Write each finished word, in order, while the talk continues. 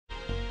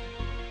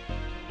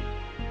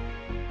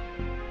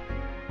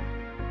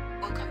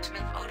Welcome to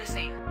MITH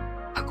ODASYNE.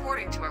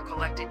 According to our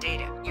collected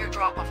data, your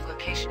drop-off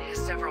location has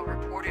several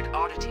reported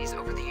oddities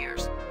over the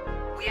years.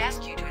 We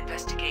ask you to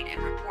investigate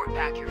and report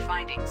back your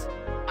findings.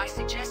 I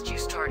suggest you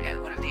start at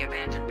one of the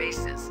abandoned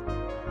bases.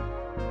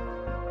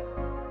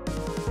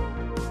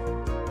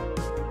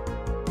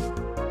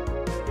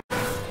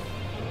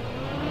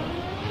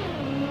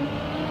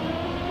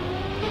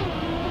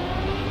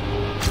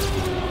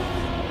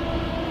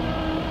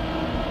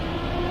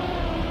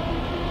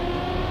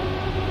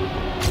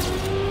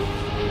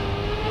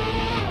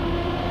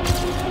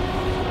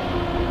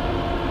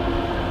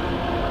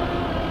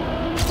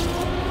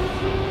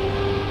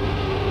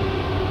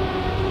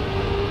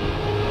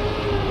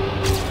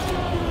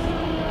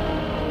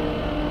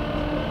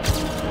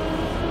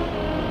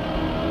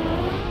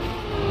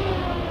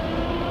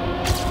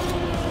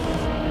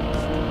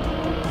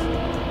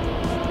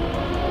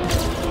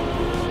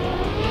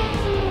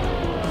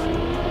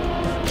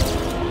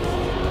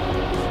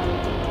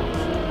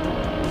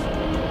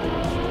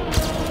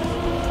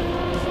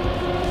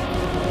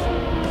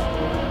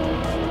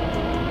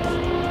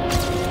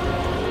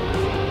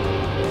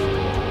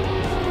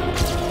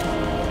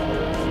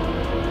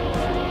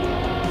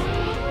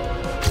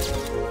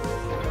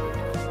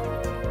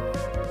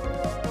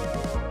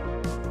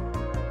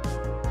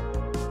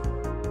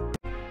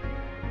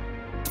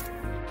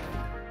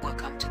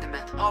 Welcome to the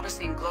MITH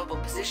ODASYNE Global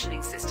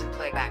Positioning System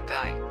Playback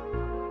Guide.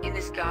 In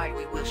this guide,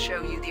 we will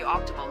show you the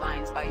optimal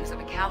lines by use of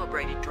a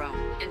calibrated drone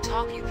and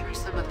talk you through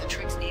some of the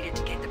tricks needed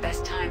to get the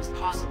best times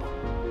possible.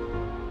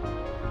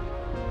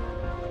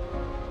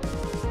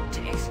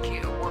 To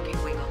execute a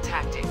working wiggle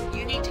tactic,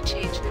 you need to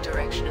change the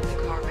direction of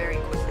the car very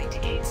quickly to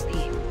gain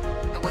speed.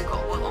 The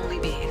wiggle will only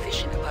be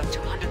efficient above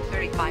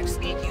 235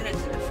 speed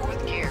units in the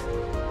fourth gear.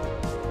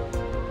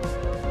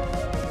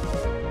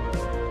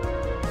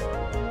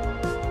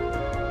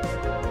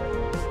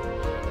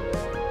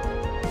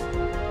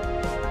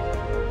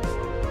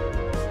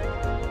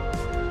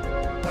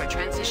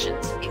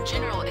 Transitions. In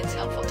general, it's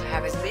helpful to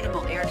have as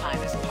minimal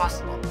airtime as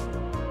possible.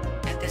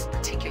 At this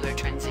particular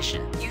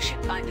transition, you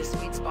should find a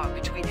sweet spot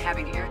between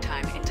having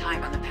airtime and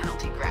time on the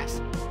penalty grass.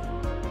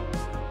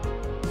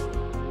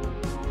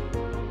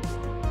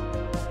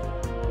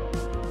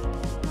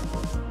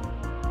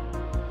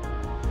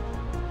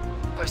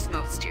 For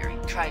smooth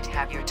steering, try to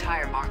have your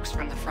tire marks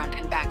from the front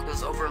and back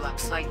wheels overlap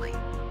slightly.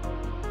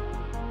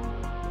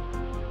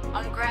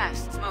 On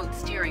grass, smooth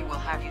steering will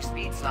have you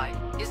speed slide.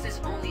 This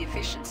is only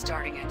efficient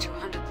starting at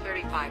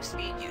 235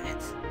 speed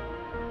units.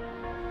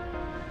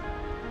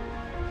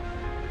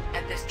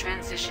 At this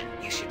transition,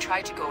 you should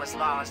try to go as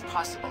low as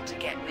possible to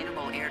get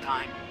minimal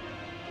airtime.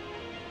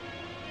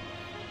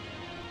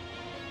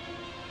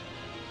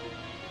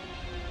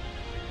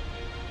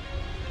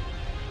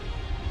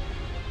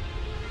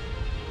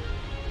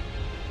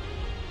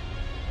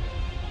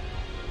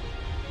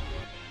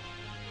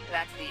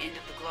 That's the end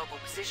of the Global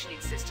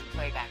Positioning System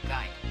Playback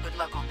Guide. Good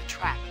luck on the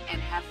track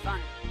and have fun.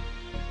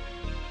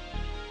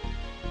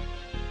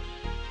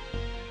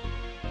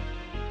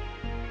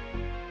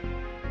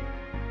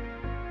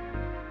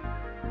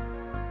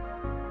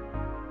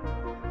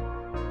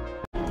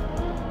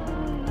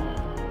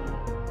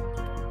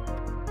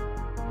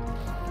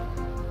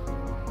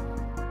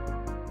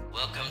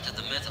 Welcome to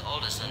the MITH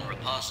ODASYNE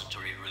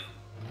repository room.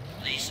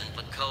 Please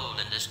input code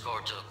in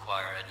Discord to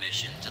acquire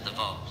admission to the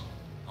vault.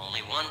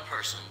 Only one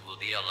person will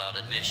be allowed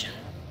admission.